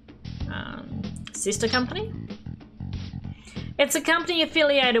 Sister company? It's a company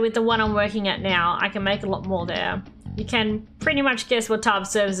affiliated with the one I'm working at now. I can make a lot more there. You can pretty much guess what type of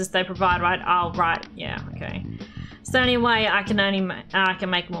services they provide, right? Oh, right. Yeah, okay. It's the only way I can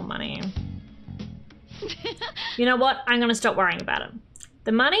make more money. You know what? I'm gonna stop worrying about it.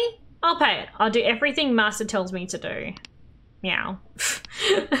 The money? I'll pay it. I'll do everything Master tells me to do. Meow.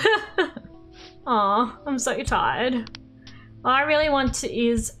 Aw, I'm so tired. All I really want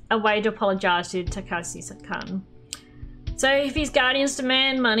is a way to apologize to Takashi-san. So if his guardians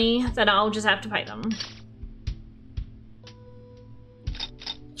demand money, then I'll just have to pay them.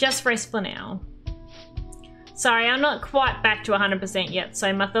 Just rest for now. Sorry, I'm not quite back to 100% yet,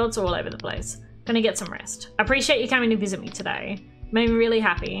 so my thoughts are all over the place. Gonna get some rest. I appreciate you coming to visit me today. Made me really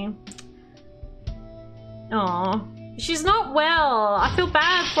happy. Aw, she's not well. I feel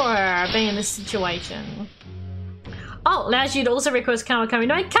bad for her being in this situation. Oh, allows you to also request Karma coming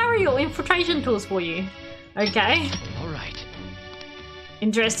to carry your infiltration tools for you. Okay. All right.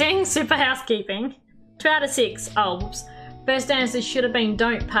 Interesting. Super housekeeping. 2 out of 6. Oh, whoops. First answer should have been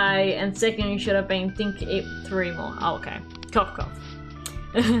don't pay, and second should have been think it through more. Oh, okay. Cough, cough.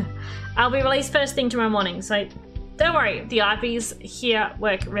 I'll be released first thing tomorrow morning, so don't worry. The IPs here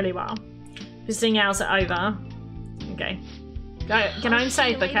work really well. Visiting hours are over. Okay. Go. Get home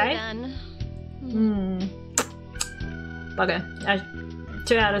safe, okay? Bugger.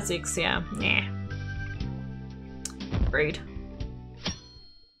 2 out of 6, yeah. Nah. Rude.